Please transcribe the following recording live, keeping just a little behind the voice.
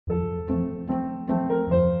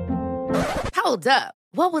Hold up.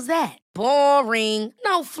 What was that? Boring.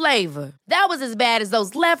 No flavor. That was as bad as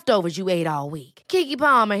those leftovers you ate all week. Keke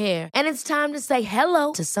Palmer here, and it's time to say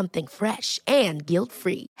hello to something fresh and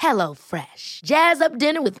guilt-free. Hello Fresh. Jazz up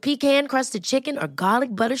dinner with pecan-crusted chicken or garlic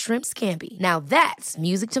butter shrimp scampi. Now that's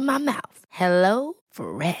music to my mouth. Hello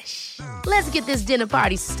Fresh. Let's get this dinner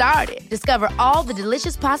party started. Discover all the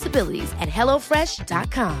delicious possibilities at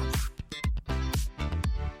hellofresh.com.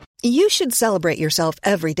 You should celebrate yourself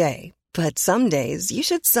every day. But some days you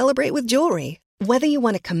should celebrate with jewelry. Whether you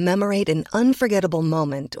want to commemorate an unforgettable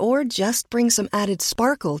moment or just bring some added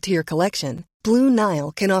sparkle to your collection, Blue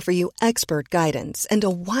Nile can offer you expert guidance and a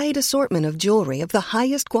wide assortment of jewelry of the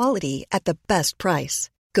highest quality at the best price.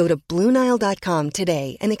 Go to BlueNile.com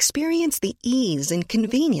today and experience the ease and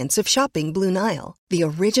convenience of shopping Blue Nile, the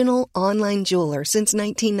original online jeweler since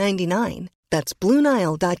 1999. That's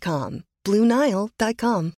BlueNile.com.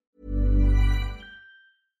 BlueNile.com.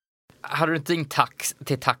 Hade du inte ringt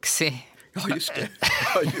till taxi? Ja, just det.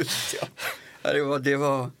 Ja, just det. Ja, det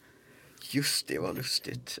var just det var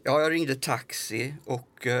lustigt. Ja, jag ringde taxi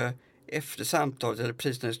och efter samtalet, eller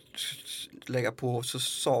precis när jag lägga på, så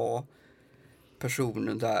sa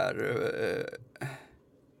personen där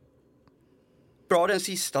bra den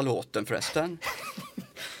sista låten förresten.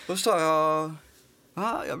 Då sa jag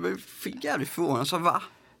jag blev jävligt förvånad. Jag sa va?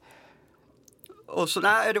 Och så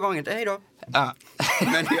nej, det var inget. Hej då. Ja.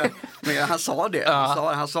 Men han sa det.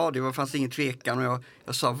 Ja. Han sa det, det fanns ingen tvekan. Och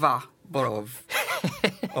jag sa va? Bara av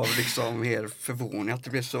liksom mer förvåning. Att det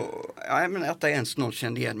blev så... Ja, men att ens någon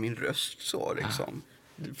kände igen min röst så liksom.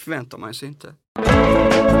 Det förväntar man sig inte.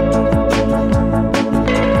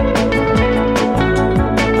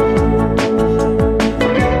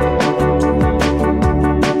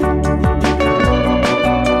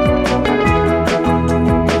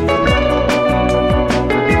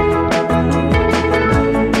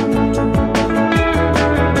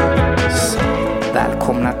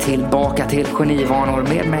 Tillbaka till Genivanor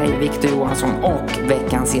med mig, Victor Johansson, och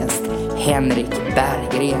veckans gäst Henrik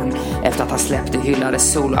Berggren. Efter att ha släppt det hyllade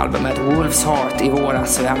soloalbumet Wolf's Heart i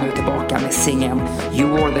våras så är han nu tillbaka med singeln You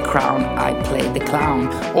Wore the Crown, I Played the Clown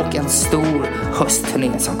och en stor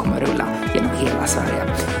höstturné som kommer rulla genom hela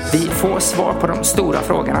Sverige. Vi får svar på de stora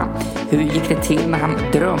frågorna. Hur gick det till när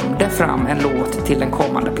han drömde fram en låt till den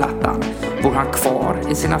kommande plattan? Bor han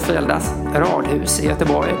kvar i sina föräldrars radhus i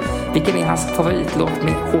Göteborg? Vilken är hans favoritlåt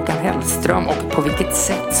med Håkan Hellström och på vilket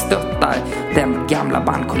sätt stöttar den gamla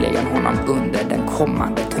bandkollegan honom under den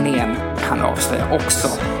kommande turnén? Han avslöjar också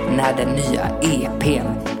när den nya EP:n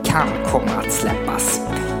kan komma att släppas.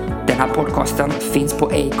 Den här podcasten finns på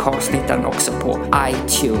Acast, hittar den också på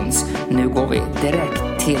iTunes. Nu går vi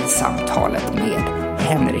direkt till samtalet med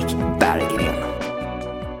Henrik Berggren.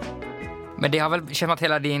 Men det har väl känt att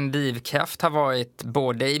hela din drivkraft har varit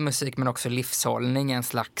både i musik men också livshållning, en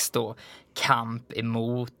slags då kamp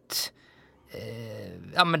emot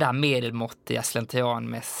men det här medelmåttiga,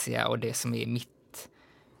 slentrianmässiga och det som är mitt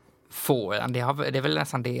fåran. Det är väl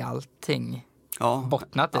nästan det allting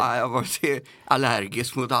bottnat i. Ja, jag har varit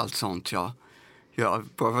allergisk mot allt sånt, ja. Jag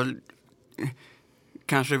var väl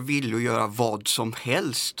kanske vill att göra vad som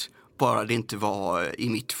helst, bara det inte var i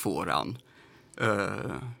mitt fåran.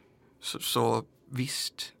 Så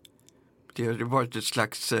visst, det har varit ett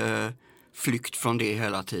slags flykt från det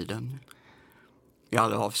hela tiden. I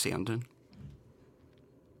alla avseenden.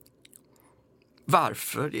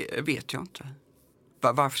 Varför? Det vet jag inte.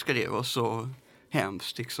 Varför ska det vara så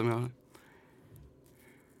hemskt? Liksom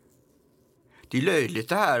det är löjligt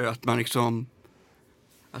det här att man liksom...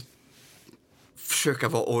 Att försöka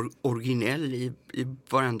vara originell i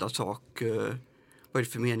varenda sak. Vad är det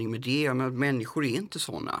för mening med det? Men människor är inte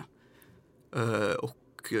såna.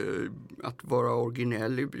 Och att vara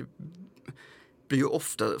originell blir ju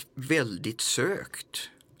ofta väldigt sökt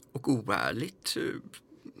och oärligt,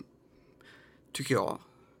 tycker jag.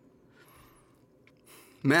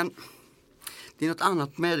 Men det är något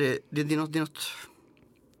annat med det. Det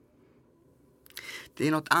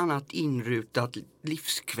är något annat inrutat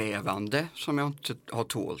livskvävande som jag inte har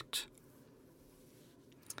tålt.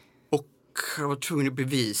 Och jag var tvungen att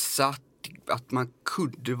bevisa att man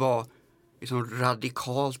kunde vara liksom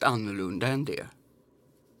radikalt annorlunda än det.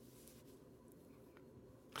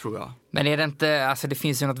 Tror jag. Men är det inte, alltså det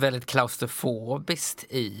finns ju något väldigt klaustrofobiskt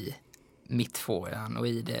i mittfåran och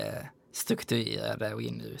i det strukturerade och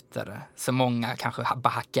inrutade. Så många kanske bara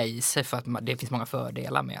hackar i sig för att det finns många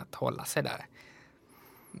fördelar med att hålla sig där.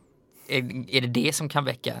 Är det som kan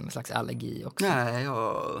väcka en slags allergi också? Nej,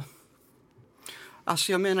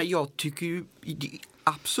 alltså jag menar, jag tycker ju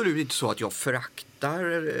absolut inte så att jag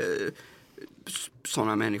föraktar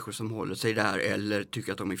sådana människor som håller sig där eller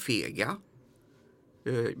tycker att de är fega.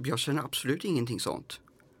 Jag känner absolut ingenting sånt.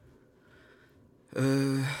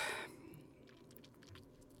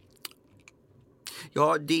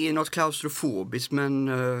 Ja, det är något klaustrofobiskt, men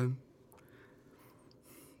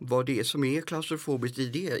vad det är som är klaustrofobiskt i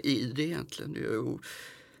det egentligen.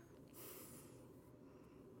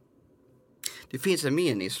 Det finns en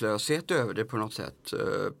meningslöshet över det på något sätt.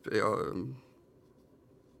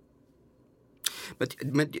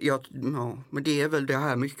 Men det är väl det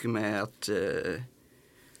här mycket med att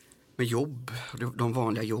med jobb, de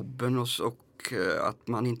vanliga jobben och att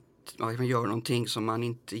man gör någonting som man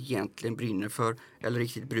inte egentligen brinner för eller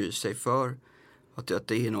riktigt bryr sig för. Att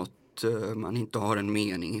det är något man inte har en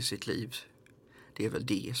mening i sitt liv. Det är väl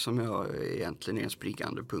det som egentligen är den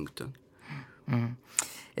springande punkten.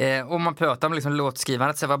 Om man pratar om liksom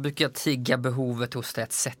låtskrivandet, så vad brukar jag trigga behovet hos dig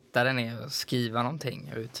att sätta dig ner och skriva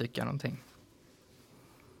någonting och uttrycka någonting?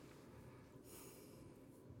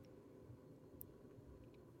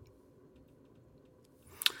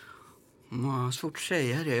 Svårt att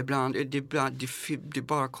säga det. Ibland det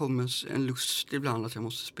bara kommer en lust ibland att jag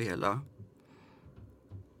måste spela.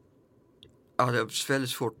 Ja, det är väldigt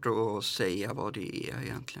svårt att säga vad det är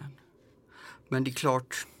egentligen. Men det är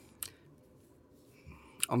klart,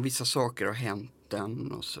 om vissa saker har hänt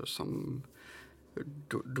den och så,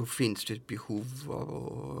 då finns det ett behov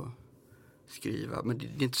av att skriva. Men det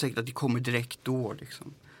är inte säkert att det kommer direkt då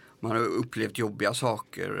liksom. Man har upplevt jobbiga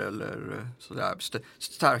saker eller sådär,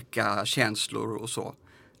 starka känslor och så.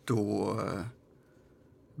 Då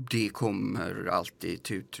det kommer alltid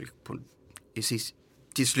till uttryck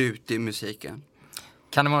till slut i musiken.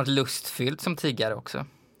 Kan det vara något lustfyllt som tiggare också?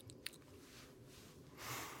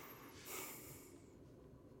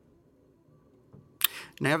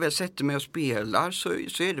 När jag väl sätter mig och spelar så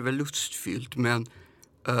är det väl lustfyllt, men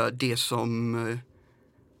det som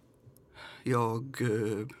jag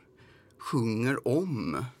sjunger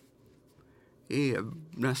om är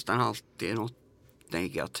nästan alltid något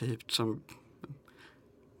negativt som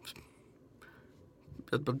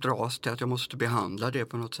jag dras till att jag måste behandla det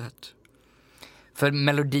på något sätt. För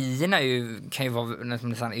melodierna kan ju vara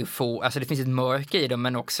nästan alltså det finns ett mörker i dem,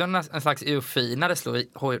 men också en slags eufori när det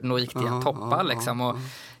når riktiga toppar liksom. Och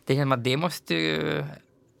det måste ju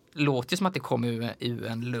låter som att det kommer ur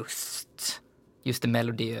en lust, just det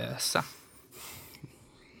melodiösa.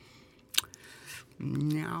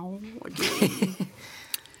 Ja,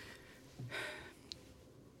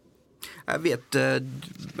 jag vet.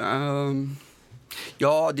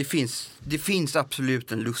 Ja, det finns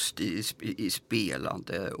absolut en lust i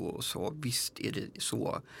spelande och så. Visst är det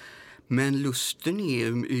så. Men lusten är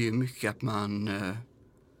ju mycket att man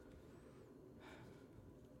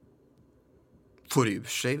får ur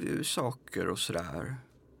sig saker och sådär.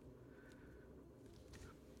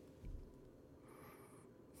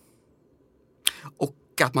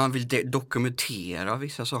 Och att man vill dokumentera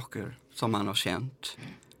vissa saker som man har känt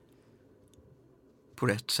på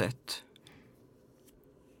rätt sätt.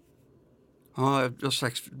 Ja, ett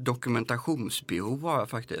slags dokumentationsbehov har jag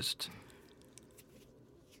faktiskt.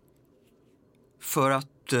 För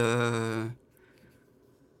att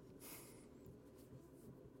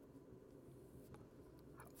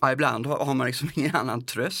ibland har man liksom ingen annan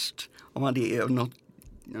tröst om det är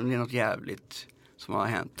något jävligt som har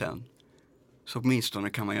hänt än. Så åtminstone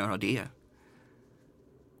kan man göra det.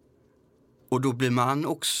 Och då blir man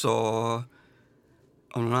också,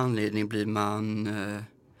 av någon anledning blir man,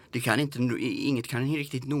 inget kan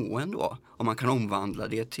riktigt nå ändå. Om man kan omvandla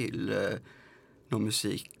det till någon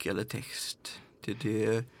musik eller text. Det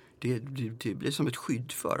blir som ett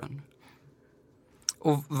skydd för en.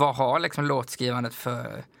 Och vad har liksom låtskrivandet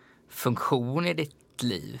för funktion i ditt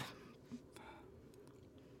liv?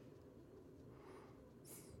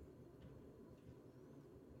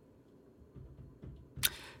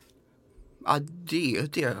 Ja, det är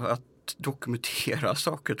det att dokumentera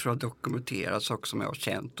saker, tror jag. Dokumentera saker som jag har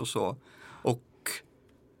känt och så. Och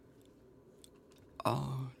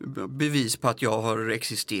ja, bevis på att jag har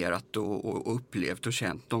existerat och upplevt och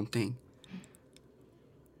känt någonting.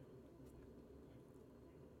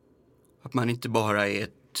 Att man inte bara är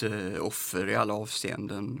ett offer i alla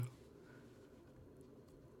avseenden.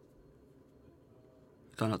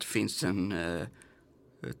 Utan att det finns en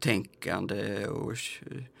tänkande och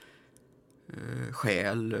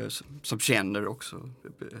själ som känner också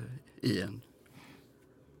i en.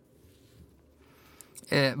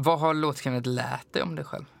 Vad har låtskrivandet lärt dig om dig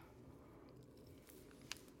själv?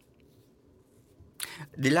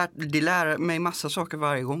 Det lär mig massa saker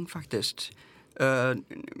varje gång faktiskt.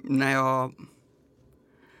 När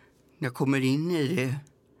jag kommer in i det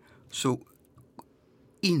så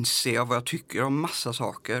inser jag vad jag tycker om massa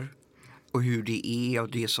saker. och hur det är och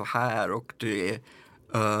det är så här och det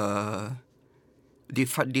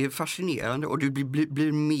är fascinerande och det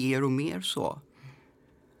blir mer och mer så.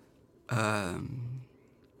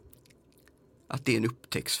 Att det är en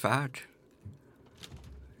upptäcktsfärd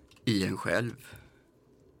i en själv.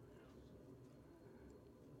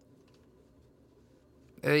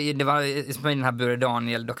 Det var som i den här Bure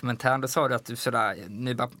Daniel-dokumentären, då sa du att du sådär,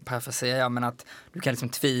 nu bara parafraserar jag, men att du kan liksom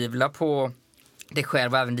tvivla på dig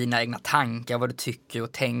själv och även dina egna tankar, vad du tycker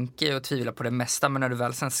och tänker och tvivla på det mesta, men när du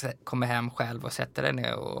väl sen kommer hem själv och sätter dig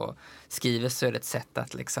ner och skriver så är det ett sätt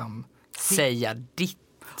att liksom säga ditt.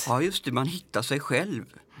 Ja just det, man hittar sig själv.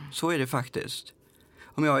 Så är det faktiskt.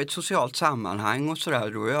 Om jag är i ett socialt sammanhang och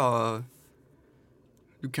sådär,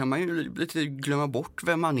 då kan man ju lite glömma bort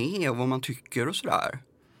vem man är och vad man tycker och sådär.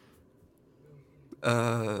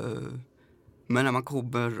 Men när man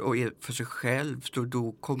kommer och är för sig själv,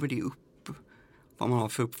 då kommer det upp vad man har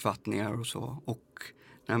för uppfattningar och så. Och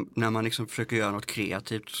när man liksom försöker göra något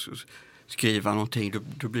kreativt, skriva någonting,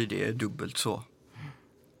 då blir det dubbelt så.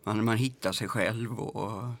 Man hittar sig själv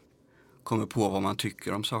och kommer på vad man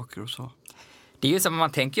tycker om saker och så. Det är ju som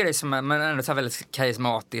man tänker det som man ändå så väldigt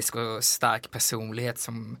karismatisk och stark personlighet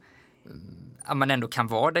som man ändå kan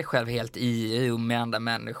vara dig själv helt i rum med andra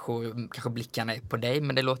människor, kanske blickarna är på dig,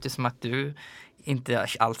 men det låter som att du inte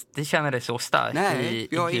alltid känner dig så stark. Nej,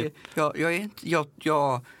 jag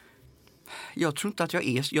tror inte att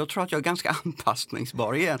jag tror att jag är ganska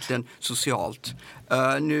anpassningsbar egentligen socialt.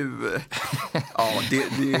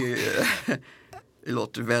 Det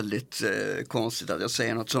låter väldigt konstigt att jag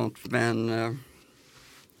säger något sånt, men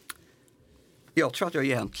jag tror att jag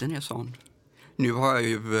egentligen är sån. Nu har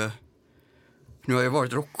jag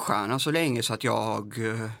varit rockstjärna så länge så att jag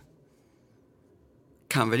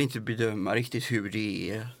kan väl inte bedöma riktigt hur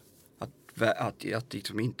det är att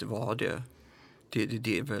liksom inte vara det.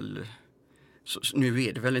 Det är väl så, nu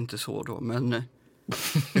är det väl inte så då, men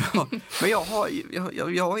men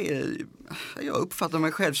jag uppfattar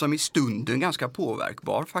mig själv som i stunden ganska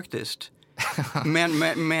påverkbar faktiskt. Men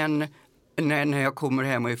när jag kommer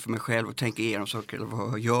hem och är för mig själv och tänker igenom saker eller vad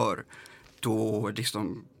jag gör, då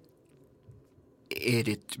liksom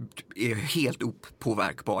är jag helt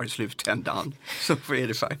opåverkbar i slutändan. Så är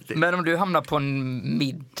det faktiskt. Men om du hamnar på en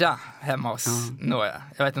middag hemma hos några,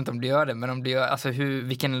 jag vet inte om du gör det, men om du gör, alltså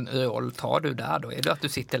vilken roll tar du där då? Är det att du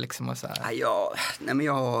sitter liksom och så här?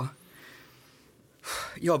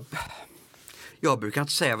 Jag brukar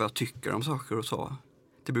inte säga vad jag tycker om saker och så.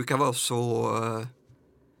 Det brukar vara så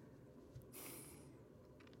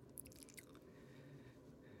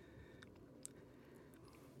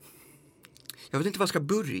jag vet inte var jag ska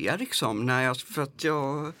börja liksom, för att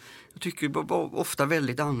jag tycker det var ofta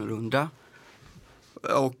väldigt annorlunda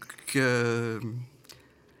och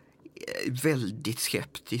väldigt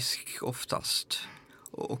skeptisk oftast.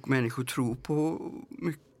 Och människor tror på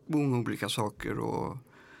många olika saker och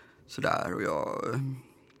sådär, och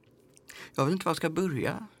jag vet inte var jag ska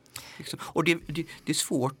börja. Liksom. Och det är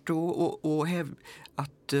svårt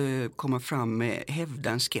att komma fram med hävda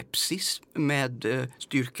en skepsis med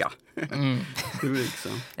styrka.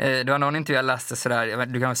 Liksom. Det var någon intervju jag läste sådär,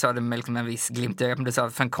 du kan säga det med liksom en viss glimt i ögat, men du sa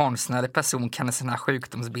att för en konstnärlig person kan en sån här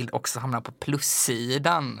sjukdomsbild också hamna på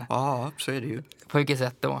plussidan. Ja, så är det ju. På vilket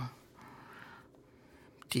sätt då?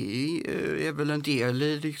 Det är väl en del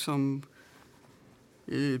i liksom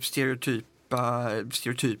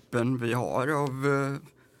stereotypen vi har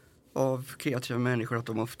av kreativa människor, att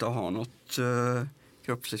de ofta har något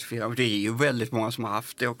kroppsligt fel. Och det är ju väldigt många som har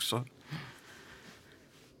haft det också.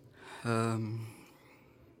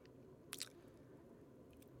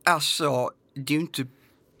 Alltså, det är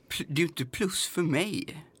ju inte plus för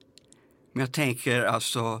mig. Men jag tänker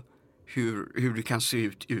alltså hur det kan se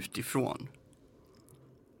ut utifrån.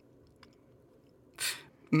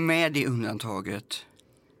 Med det undantaget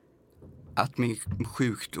att min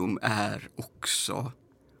sjukdom är också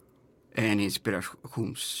en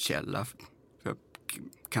inspirationskälla. Jag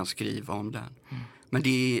kan skriva om den. Men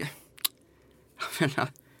det är...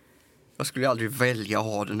 Jag skulle aldrig välja att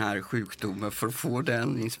ha den här sjukdomen för att få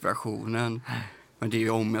den inspirationen. Men det är ju,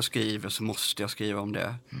 om jag skriver så måste jag skriva om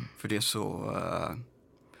det. För det är så...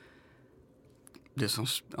 Det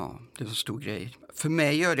är så stor grej. För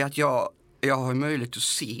mig gör det att jag har möjlighet att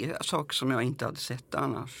se saker som jag inte hade sett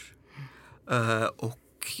annars.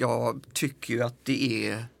 Och jag tycker ju att det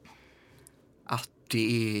är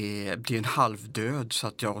en halvdöd, så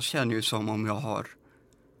att jag känner ju som om jag har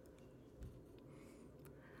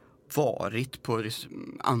varit på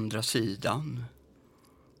andra sidan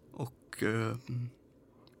och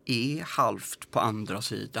är halvt på andra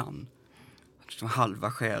sidan.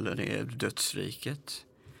 Halva själen är dödsriket.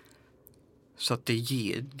 Så att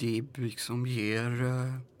det liksom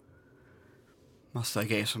ger massa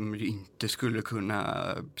grejer som inte skulle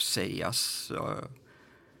kunna sägas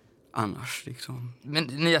annars liksom. Men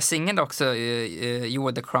nya singeln också,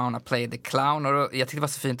 You're the crown, I play the clown. Och jag tyckte det var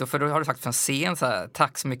så fint, för då har du sagt från scen så här: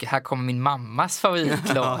 tack så mycket, här kommer min mammas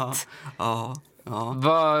favoritlåt. Ja.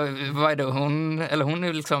 Vad är det hon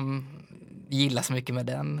är liksom gillar så mycket med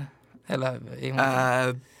den? Eller är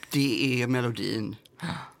hon... det är melodin.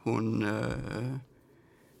 Hon...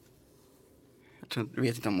 jag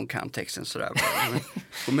vet inte om hon kan texten sådär.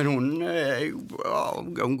 Men hon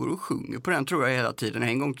går och sjunger på den tror jag hela tiden.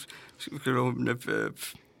 En gång skulle hon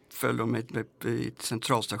följa mig i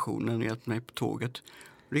centralstationen och hjälpte mig på tåget.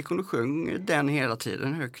 Och gick hon och sjöng den hela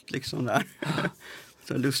tiden högt liksom där.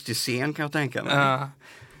 Så en lustig scen kan jag tänka mig.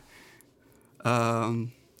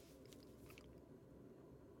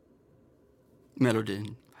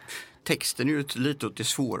 Melodin. Texten är ju lite åt det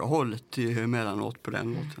svåra hållet emellanåt på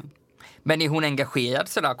den låten. Men är hon engagerad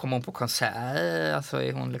sådär? Kommer hon på konsert? Alltså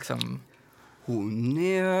är hon liksom... Hon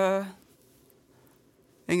är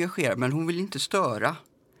engagerad, men hon vill inte störa.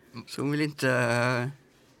 Så hon vill inte...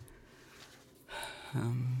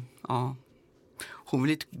 Hon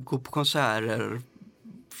vill inte gå på konserter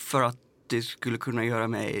för att det skulle kunna göra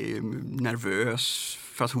mig nervös.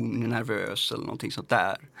 För att hon är nervös eller någonting sånt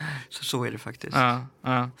där. Så är det faktiskt.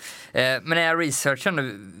 Men när jag researchar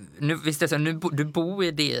nu visst är det så, du bor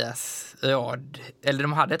i deras rad, eller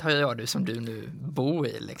de hade ett radhus som du nu bor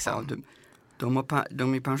i liksom. Ja,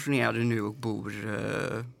 de är pensionerade nu och bor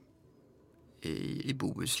i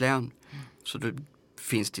Bohuslän. Så det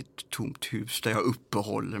finns det ett tomt hus där jag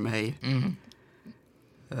uppehåller mig.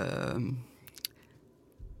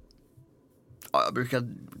 Jag brukar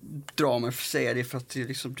dra mig för att säga det för att det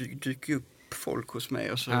liksom dyker upp folk hos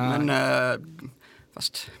mig och så. Men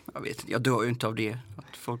fast jag vet inte, jag dör ju inte av det,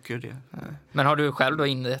 att folk gör det. Men har du själv då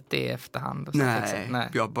inrett det i efterhand? Och så Nej,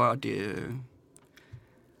 jag bara det...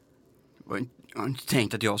 Jag har inte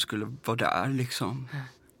tänkt att jag skulle vara där liksom.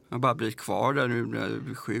 Jag har bara blivit kvar där nu när jag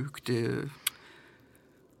blir sjuk.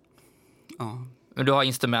 Men du har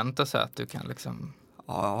instrument och så att du kan liksom...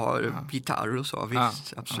 Ja, jag har gitarr och så,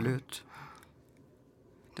 visst, absolut.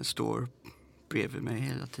 Den står bredvid mig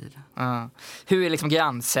hela tiden. Hur är liksom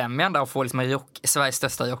grannsämjan där att få liksom Sveriges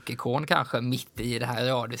största rockikon kanske mitt i det här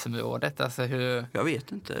radhusområdet? Alltså hur... Jag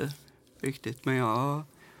vet inte riktigt, men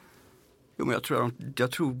jag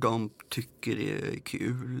tror de tycker det är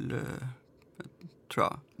kul. Tror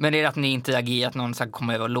jag. Men är det att ni interagerar, att någon ska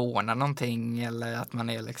komma över och låna någonting, eller att man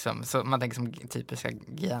är liksom, så man tänker som typiska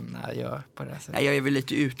grannar gör på det sättet? Nej, jag är väl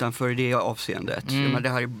lite utanför det avseendet. Men det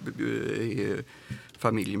här är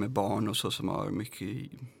familjer med barn och så som har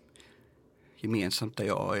mycket gemensamt där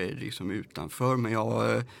jag är liksom utanför. Men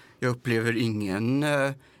jag upplever ingen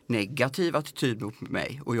negativ attityd mot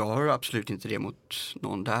mig. Och jag har absolut inte det mot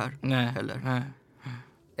någon där heller. Nej.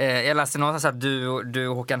 Jag läste någonstans att du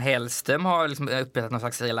och Håkan Hellström har liksom upprättat någon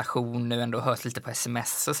slags relation nu, ändå hörs lite på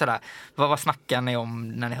sms och sådär. Vad snackar ni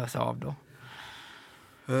om när ni hörs av då?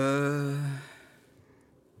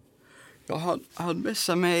 Han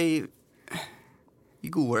messade mig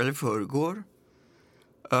igår eller förrgår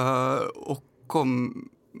och kom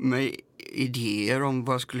med idéer om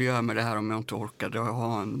vad jag skulle göra med det här om jag inte orkade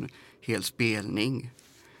ha en hel spelning.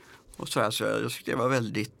 Och så jag tyckte det var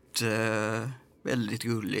väldigt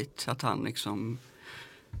gulligt att han liksom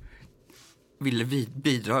ville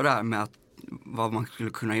bidra där med vad man skulle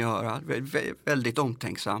kunna göra. Väldigt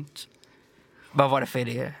omtänksamt. Vad var det för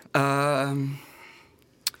idé?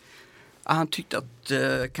 Han tyckte att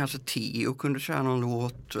kanske Theo kunde köra någon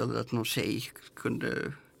låt eller att någon tjej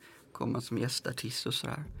kunde komma som gästartist och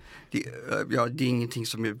sådär. Det är ingenting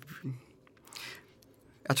som jag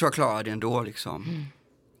tror jag klarade det ändå liksom.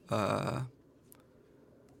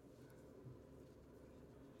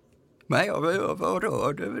 Men jag var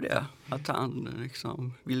rörd över det. Att han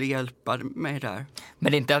liksom ville hjälpa mig där.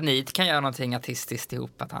 Men det är inte att ni kan göra någonting artistiskt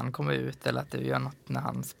ihop, att han kommer ut eller att du gör något när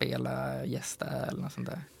han spelar gäster eller något sånt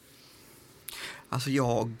där? Alltså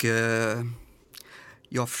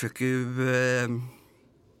jag försöker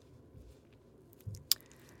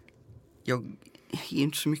jag är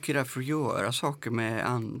inte så mycket där för att göra saker med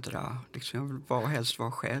andra. Liksom, jag vill helst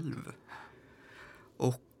vara själv.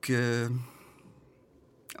 Och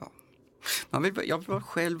jag vill vara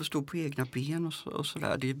själv och stå på egna ben och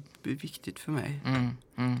sådär. Det är viktigt för mig.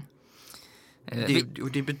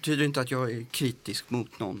 Det betyder inte att jag är kritisk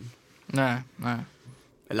mot någon. Nej.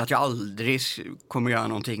 Eller att jag aldrig kommer göra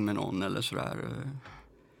någonting med någon eller sådär.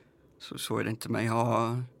 Så är det inte.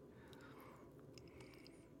 Men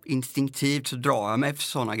instinktivt så drar jag mig för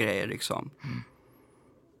sådana grejer liksom.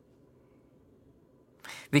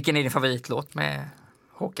 Vilken är din favoritlåt med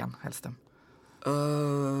Håkan Hellström?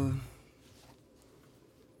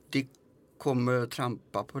 Det kommer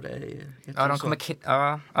trampa på dig. Ja, de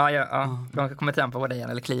kommer trampa på dig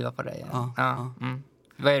eller kliva på dig. Ja. Mm.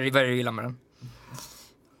 Vad är det du gillar med den?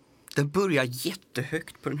 Den börjar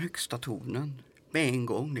jättehögt på den högsta tonen. Med en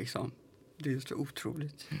gång liksom. Det är så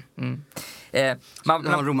otroligt. Mm. Det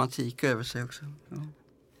har romantik över sig också. Ja.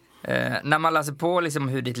 När man läser på liksom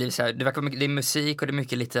hur ditt liv så här, det är musik och det är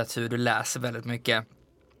mycket litteratur, du läser väldigt mycket.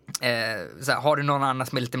 Så här, har du någon annan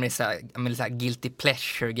som är lite mer så här guilty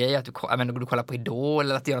pleasure-grej, att du kollar på Idol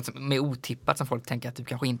eller att det är något som är mer otippat som folk tänker att du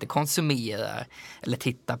kanske inte konsumerar eller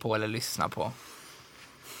tittar på eller lyssnar på?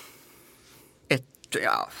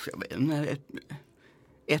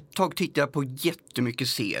 Ett tag tittade jag på jättemycket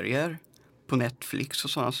serier på Netflix och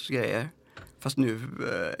sådana grejer. Fast nu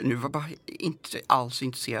var jag bara inte alls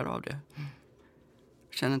intresserad av det.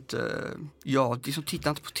 Jag känner inte... Jag liksom tittar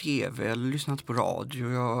inte på tv eller lyssnar inte på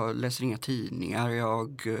radio. Jag läser inga tidningar.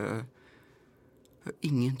 Jag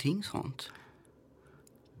ingenting sånt.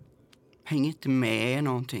 Hänger inte med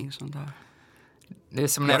någonting sånt där. Det är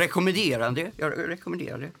som jag rekommenderar det. Ja,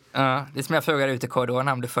 det är som jag frågade ut i korridoren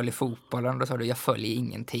om du följer fotbollen. Då sa du, jag följer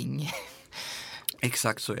ingenting.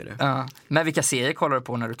 Exakt så är det. Ja. Men vilka serier kollar du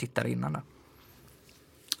på när du tittar innan då?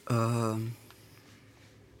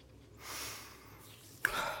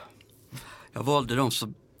 Jag valde de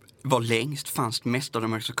som var längst, fanns mest av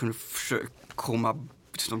dem som kunde försöka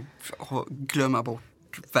glömma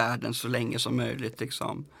bort världen så länge som möjligt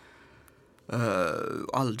liksom.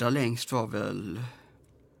 Allra längst var väl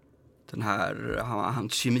den här han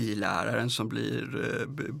kemiläraren som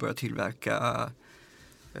börjar tillverka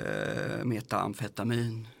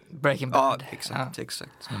metamfetamin. Breaking Bad. Ja,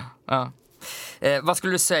 exakt. Ja. Vad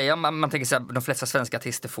skulle du säga om man tänker så här, de flesta svenska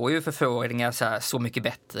artister får ju förfrågningar så mycket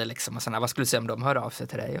bättre liksom, och sådär. Vad skulle du säga om de hörde av sig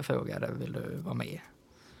till dig och frågade, vill du vara med?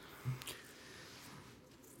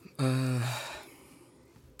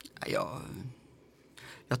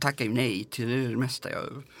 Jag tackar ju nej till det mesta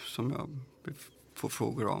som jag får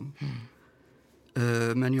frågor om.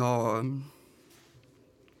 Men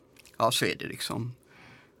så är det liksom.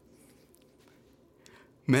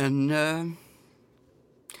 Men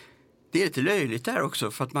det är lite löjligt där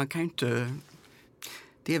också, för att man kan inte...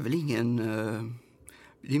 Det är väl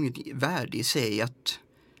det är inget värde i sig att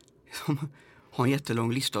ha en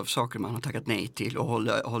jättelång lista av saker man har tackat nej till och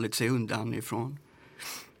hållit sig undan ifrån.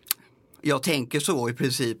 Jag tänker så i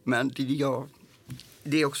princip, men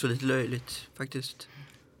det är också lite löjligt faktiskt.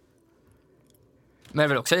 Men det är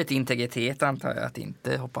väl också lite integritet, antar jag, att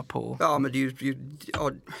inte hoppa på. Ja, men det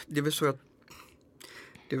är väl så jag...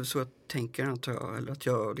 Det är väl så jag tänker, antar jag. Eller att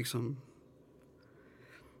jag liksom...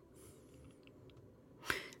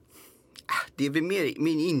 Det är väl mer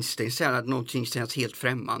min inställning att någonting känns helt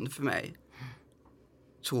främmande för mig.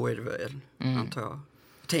 Så är det väl, antar jag.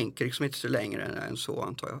 Jag tänker liksom inte så längre än så,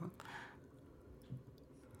 antar jag.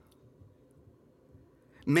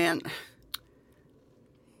 Men...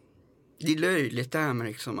 Det är löjligt det här med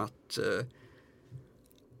liksom att...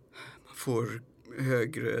 man får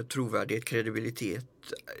högre trovärdighet, kredibilitet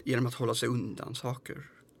genom att hålla sig undan saker.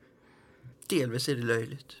 Delvis är det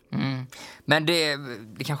löjligt. Men det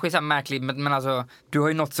kanske är så här märkligt, men alltså, du har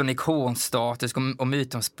ju nått sån ikonstatus och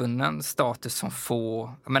mytomspunnen status som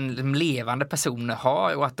få levande personer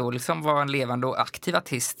har, och att då liksom vara en levande och aktiv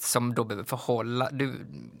artist som då behöver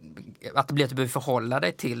att du behöver förhålla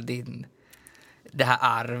dig till det här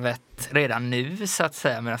arvet redan nu, så att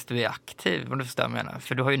säga, medan du är aktiv, om du förstår vad jag menar.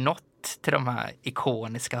 För du har ju nått till de här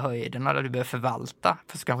ikoniska höjderna där du behöver förvalta.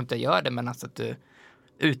 För så kanske inte gör det, men alltså att du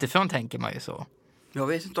utifrån tänker man ju så. Jag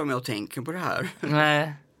vet inte om jag tänker på det här.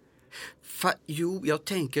 Nej. Jag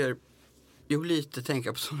tänker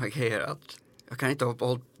på sådana grejer att jag kan inte ha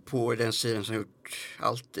hållit på i den sidan som jag gjort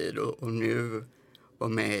alltid och nu vara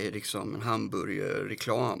med i liksom en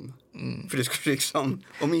hamburgerreklam. För det skulle liksom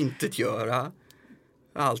omintetgöra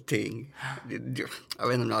allting. Jag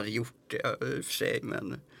vet inte om jag hade gjort det i och för sig,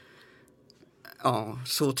 men ja,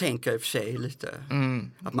 så tänker jag i och för sig lite.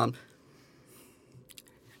 Att man,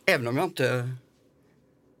 även om jag inte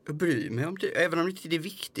bryr mig om det, även om det inte är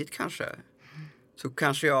viktigt kanske, så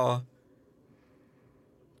kanske jag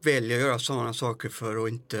väljer att göra sådana saker för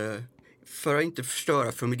att inte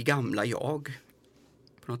förstöra för mitt gamla jag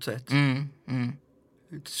på något sätt.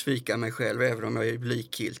 Inte svika mig själv, även om jag är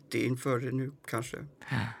likgiltig inför det nu kanske.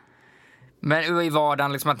 Men i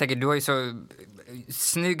vardagen, liksom, man tänker, du har ju så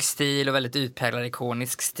snygg stil och väldigt utpräglad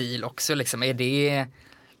ikonisk stil också. Liksom.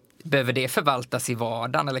 Behöver det förvaltas i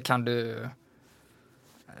vardagen, eller kan du...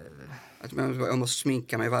 Jag måste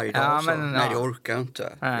sminka mig varje dag. Nej, det orkar jag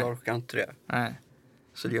inte. Nej. Jag orkar inte det. Nej.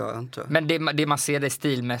 Så det gör jag inte. Men det man ser det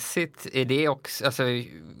stilmässigt, är det också, alltså,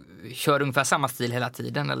 kör du ungefär samma stil hela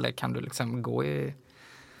tiden eller kan du liksom gå i,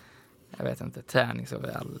 jag vet inte,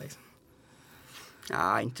 träningsoverall liksom?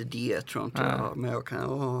 Ja, inte det tror jag inte jag. Men jag kan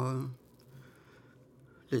ha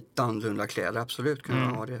lite annorlunda kläder, absolut kan jag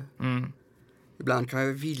ha det. Ibland kan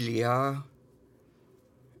jag vilja,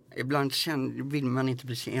 ibland vill man inte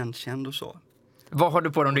bli igenkänd och så. Vad har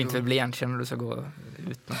du på dig om du inte vill bli igenkänd när du ska gå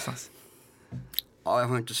ut någonstans? Ja, jag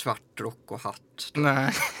har inte svart rock och hatt.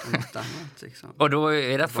 Nej. Något annat, liksom. Och då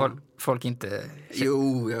är det att folk inte...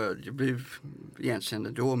 Jo, jag blir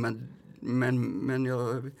igenkänd då, men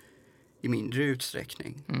jag i mindre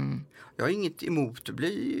utsträckning. Jag har inget emot att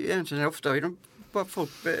bli igenkänd. Ofta är de bara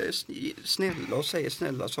folk snälla och säger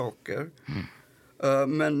snälla saker.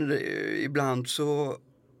 Men ibland så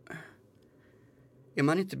är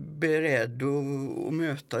man inte beredd att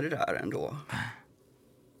möta det där ändå.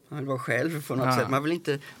 Man vill vara själv på något sätt. Man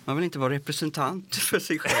vill inte vara representant för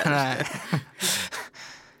sig själv. Nej.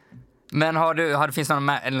 Men finns det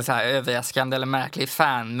någon så här överraskande eller märklig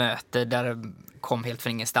fanmöte där det kom helt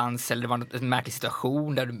från ingenstans, eller det var en märklig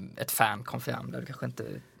situation där ett fan kom fram där du kanske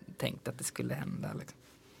inte tänkte att det skulle hända liksom?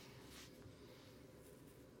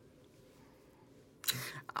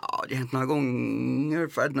 Ja, det har hänt några gånger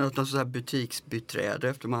för något så här butiksbiträde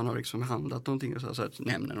efter man har liksom handlat någonting och så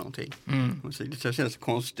nämner någonting. Och så det känns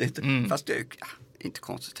konstigt. Fast det är inte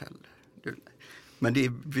konstigt heller. Men det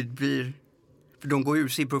blir, för de går ur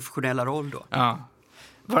sin professionella roll då. Ja.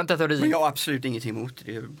 Var det inte att du... Men jag har absolut inget emot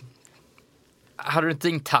det. Hade du inte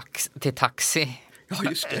ringt till taxi? Ja,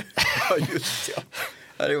 just det.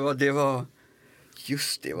 Ja, det var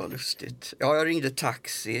just det var lustigt. Ja, jag ringde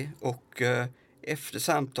taxi och efter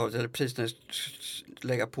samtalet, eller precis när jag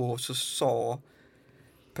lägga på, så sa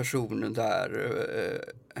personen där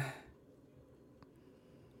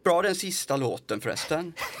bra den sista låten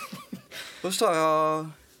förresten. Då sa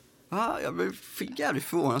jag blev jävligt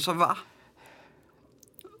förvånad. Jag sa va?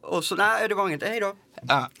 Och så nej, det var inget, hej då.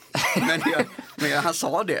 Men han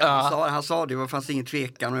sa det. Han sa det, det fanns ingen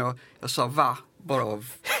tvekan. Och jag sa va? Bara av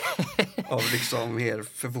liksom mer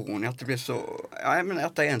förvåning att det blev så, ja, men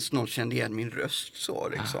att ens någon kände igen min röst så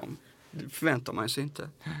liksom. Det förväntar man sig inte.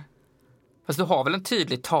 Fast du har väl en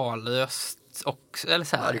tydlig talröst också, eller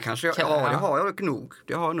så här? Ja, det kanske det har jag nog.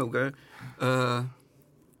 Det har jag nog.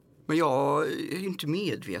 Men jag är inte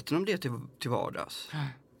medveten om det till vardags.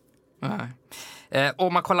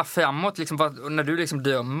 Om man kollar framåt, liksom, när du liksom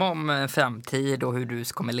drömmer om en framtid och hur du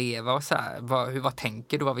kommer leva och så här, vad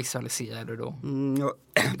tänker du, vad visualiserar du då?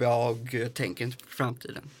 Jag tänker inte på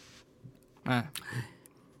framtiden. Nej.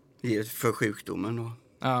 Det är för sjukdomen. Och...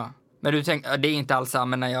 Ja. Men du tänker, det är inte alls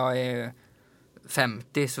men när jag är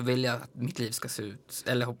 50 så vill jag att mitt liv ska se ut,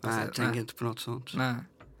 eller hoppas jag tänker inte på något sånt. Nej.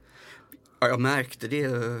 Ja, jag märkte det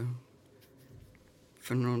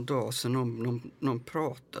för någon dag sedan, någon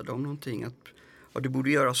pratade om någonting att det borde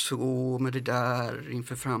göra så med det där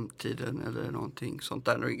inför framtiden eller någonting sånt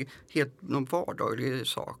där. Helt någon vardaglig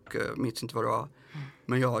sak, minns inte vad det var.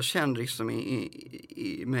 Men jag kände liksom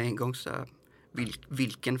med en gång så här,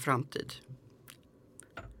 vilken framtid?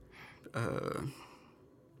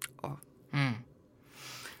 Ja.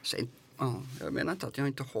 Sen, jag menar inte att jag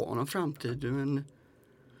inte har någon framtid, men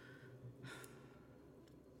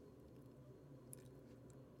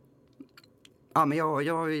men jag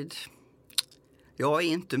är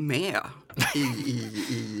inte med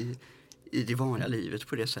i det vanliga livet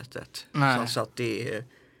på det sättet. Så att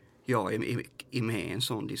jag är med i en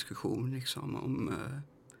sån diskussion liksom om...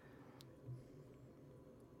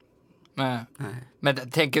 Nej.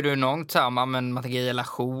 Men tänker du något samma, men man tänker i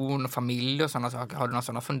relation och familj och sådana saker? Har du några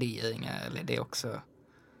sådana funderingar eller är det också?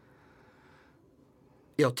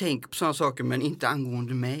 Jag tänker på sådana saker men inte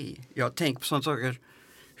angående mig. Jag tänker på sådana saker,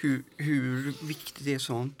 hur viktigt är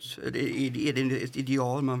sånt? Är det ett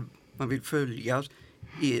ideal man vill följa?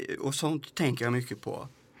 Och sånt tänker jag mycket på.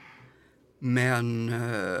 Men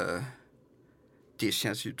det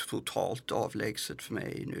känns ju totalt avlägset för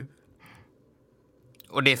mig nu.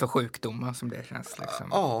 Och det är för sjukdomar som det känns liksom.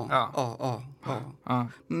 Ja.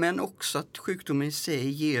 Men också att sjukdomen i sig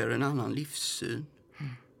ger en annan livssyn.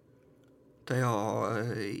 Där jag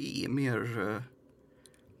är mer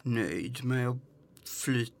nöjd med att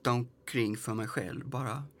flyta omkring för mig själv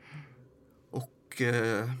bara. Och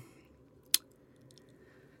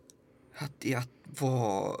att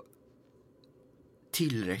vara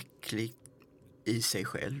tillräcklig i sig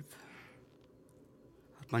själv.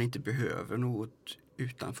 Att man inte behöver något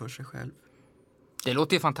utanför sig själv. Det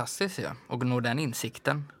låter ju fantastiskt, ja. Och nå den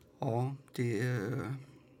insikten. Ja, det är...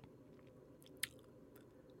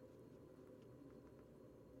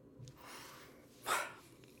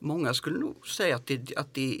 många skulle nog säga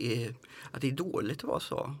att det är dåligt att vara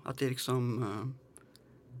så. Att det är liksom...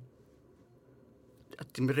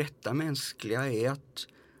 Att det rätta mänskliga är att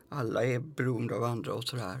alla är beroende av andra och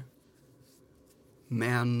sådär.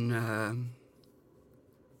 Men...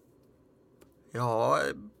 jag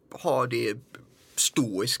har det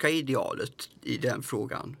stoiska idealet i den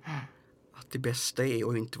frågan. Att det bästa är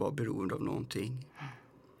att inte vara beroende av någonting.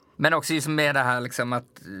 Men också just med det här liksom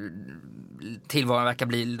att tillvaron verkar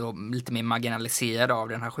bli då lite mer marginaliserad av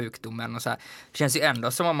den här sjukdomen och så här. Det känns ju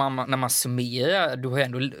ändå som om man, när man summerar, du har ju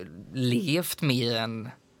ändå levt mer än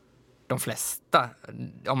de flesta,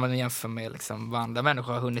 om man jämför med liksom vad andra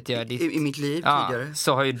människor har hunnit göra i mitt liv tidigare.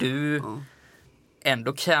 Så har ju du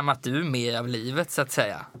ändå krämat du mer av livet så att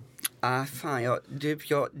säga. Fan,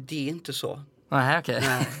 det är inte så. Nej, okej.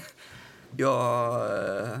 Nej.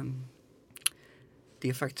 Det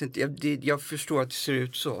är faktiskt inte... Jag förstår att det ser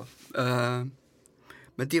ut så.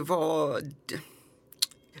 Men det var...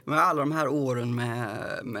 Med alla de här åren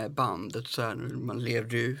med bandet så här, när man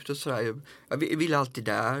levde ut och sådär. Jag ville alltid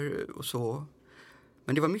där och så.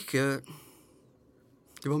 Men det var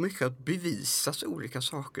mycket att bevisa så olika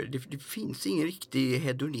saker. Det finns ingen riktig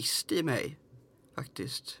hedonist i mig,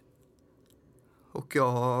 faktiskt. Och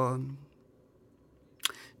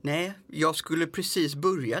jag skulle precis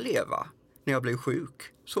börja leva när jag blev sjuk.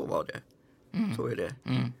 Så var det. Så är det.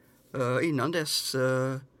 Innan dess...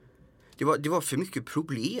 Det var för mycket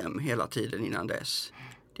problem hela tiden innan dess.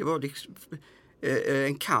 Det var liksom,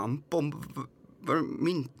 en kamp om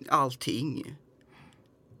allting.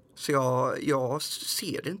 Så jag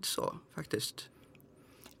ser det inte så, faktiskt.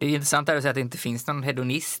 Det är intressant att säga att det inte finns någon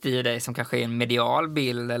hedonist i dig som kanske är en medial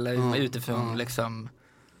bild eller utifrån liksom...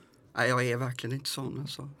 Nej, jag är verkligen inte sån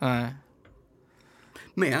alltså. Nej.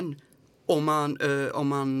 Men om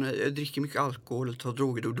man dricker mycket alkohol eller tar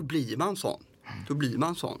droger, då blir man sån. Då blir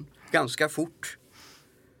man sån. Ganska fort.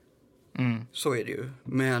 Så är det ju.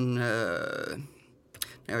 Men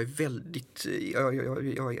jag är väldigt...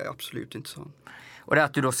 Jag är absolut inte sån. Och det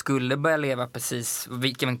att du då skulle börja leva precis...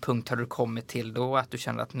 Vilken punkt har du kommit till då? Att du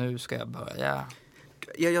kände att nu ska jag börja?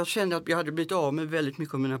 Jag kände att jag hade blivit av med väldigt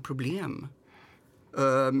mycket av mina problem.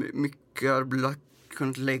 Jag hade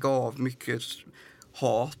kunnat lägga av mycket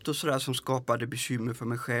hat och sådär som skapade bekymmer för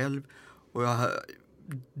mig själv. Och jag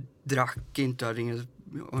drack inte,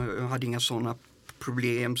 jag hade inga sådana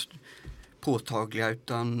problem påtagliga,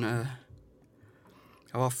 utan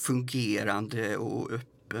jag var fungerande och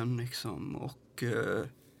öppen liksom. Och jag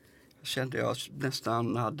kände att jag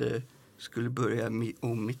nästan skulle börja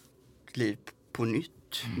om mitt liv på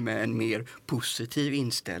nytt med en mer positiv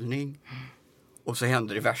inställning. Och så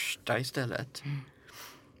hände det värsta istället.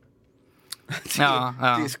 Det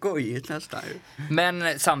är skojigt nästan.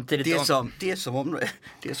 Men samtidigt... Det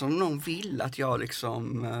är som någon vill att jag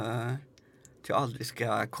liksom... att jag aldrig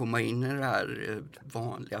ska komma in i det här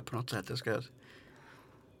vanliga på något sätt. Jag ska...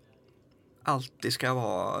 alltid ska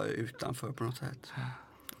vara utanför på något sätt.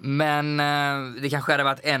 Men det kanske hade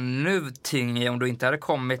varit ännu tyngre om du inte hade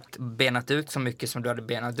benat ut så mycket som du hade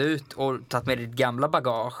benat ut och tagit med ditt gamla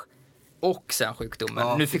bagage och sen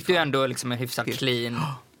sjukdomen. Nu fick du ändå liksom en hyfsat clean...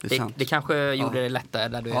 Det kanske gjorde det lättare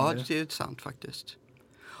där du är nu. Ja, det är sant faktiskt.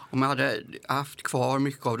 Om jag hade haft kvar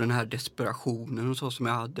mycket av den här desperationen och så som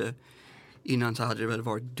jag hade innan, så hade det väl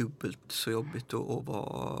varit dubbelt så jobbigt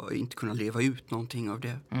att inte kunna leva ut någonting av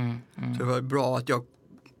det. Så det var bra att jag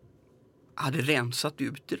hade rensat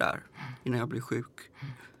ut det där innan jag blev sjuk.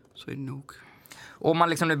 Så är det nog. Och om man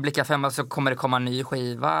liksom nu blickar framåt så kommer det komma en ny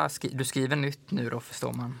skiva. Du skriver nytt nu då,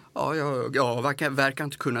 förstår man. Ja, jag verkar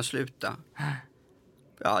inte kunna sluta.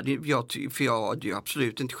 Ja, det är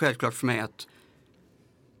absolut inte självklart för mig att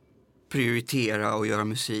prioritera och göra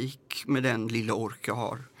musik med den lilla ork jag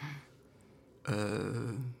har.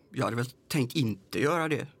 Jag hade väl tänkt inte göra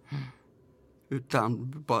det.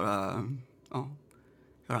 Utan bara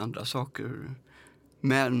göra andra saker.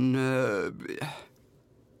 Men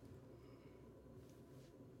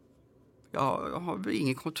jag har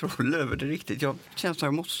ingen kontroll över det riktigt. Jag känner som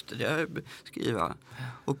jag måste skriva.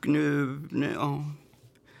 Och nu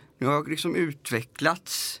har jag liksom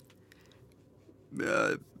utvecklats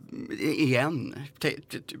igen.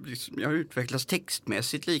 Jag har utvecklats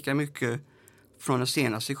textmässigt lika mycket från den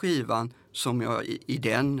senaste skivan som jag i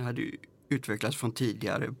den hade utvecklats från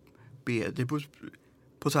tidigare BD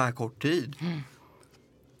på så här kort tid.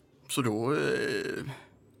 Så då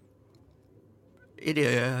är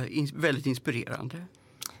det väldigt inspirerande.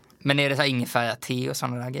 Men är det så här ingefära-te och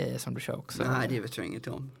sådana där grejer som du kör också? Nej, det vet jag inget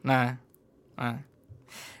om. Nej.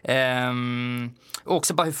 Och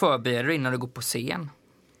också bara hur förbereder du innan du går på scen?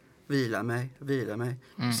 vila mig.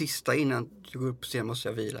 Sista innan du går upp på scen måste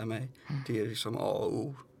jag vila mig. Det är liksom A och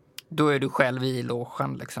O. Då är du själv i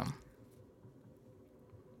logen liksom?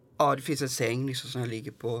 Ja, det finns en säng liksom, som jag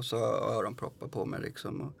ligger på, så öronproppar på mig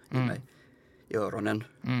liksom, och i öronen.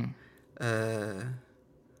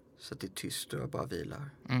 Så att det är tyst och jag bara vilar.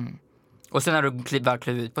 Och sen när du kliver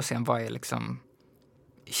ut på scen, vad är liksom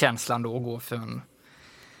känslan då att gå från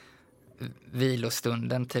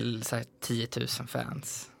vilostunden till så här 10 000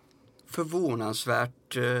 fans?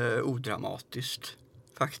 Förvånansvärt odramatiskt,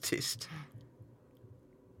 faktiskt.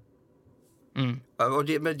 Och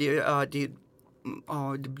det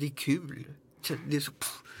blir kul. Det är så,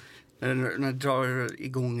 när jag drar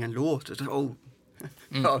igång en låt, så,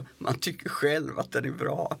 man tycker själv att den är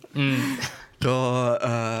bra.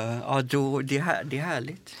 Då det är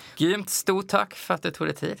härligt. Grymt, stort tack för att du tog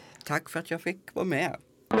dig tid. Tack för att jag fick vara med.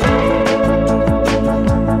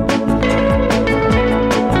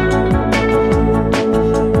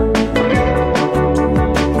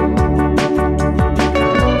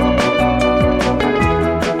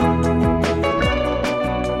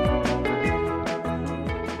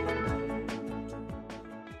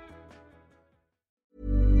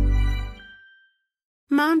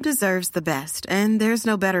 Mom deserves the best, and there's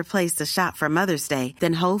no better place to shop for Mother's Day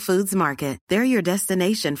than Whole Foods Market. They're your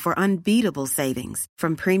destination for unbeatable savings,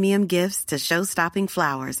 from premium gifts to show-stopping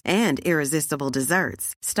flowers and irresistible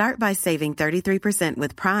desserts. Start by saving 33%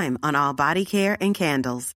 with Prime on all body care and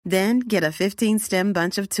candles. Then get a 15-stem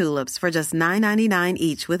bunch of tulips for just $9.99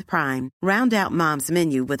 each with Prime. Round out Mom's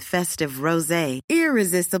menu with festive rosé,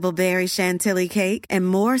 irresistible berry chantilly cake, and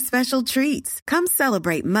more special treats. Come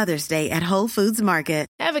celebrate Mother's Day at Whole Foods Market.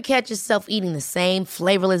 Ever catch yourself eating the same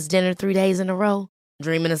flavorless dinner 3 days in a row?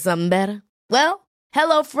 Dreaming of something better? Well,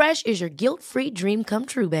 HelloFresh is your guilt-free dream come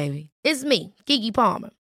true, baby. It's me, Keke Palmer.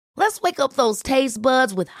 Let's wake up those taste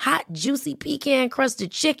buds with hot, juicy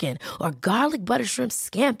pecan-crusted chicken or garlic butter shrimp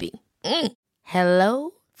scampi.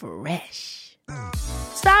 Hello Fresh.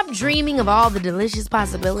 Stop dreaming of all the delicious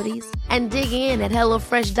possibilities and dig in at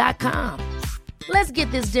HelloFresh.com. Let's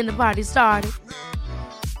get this dinner party started.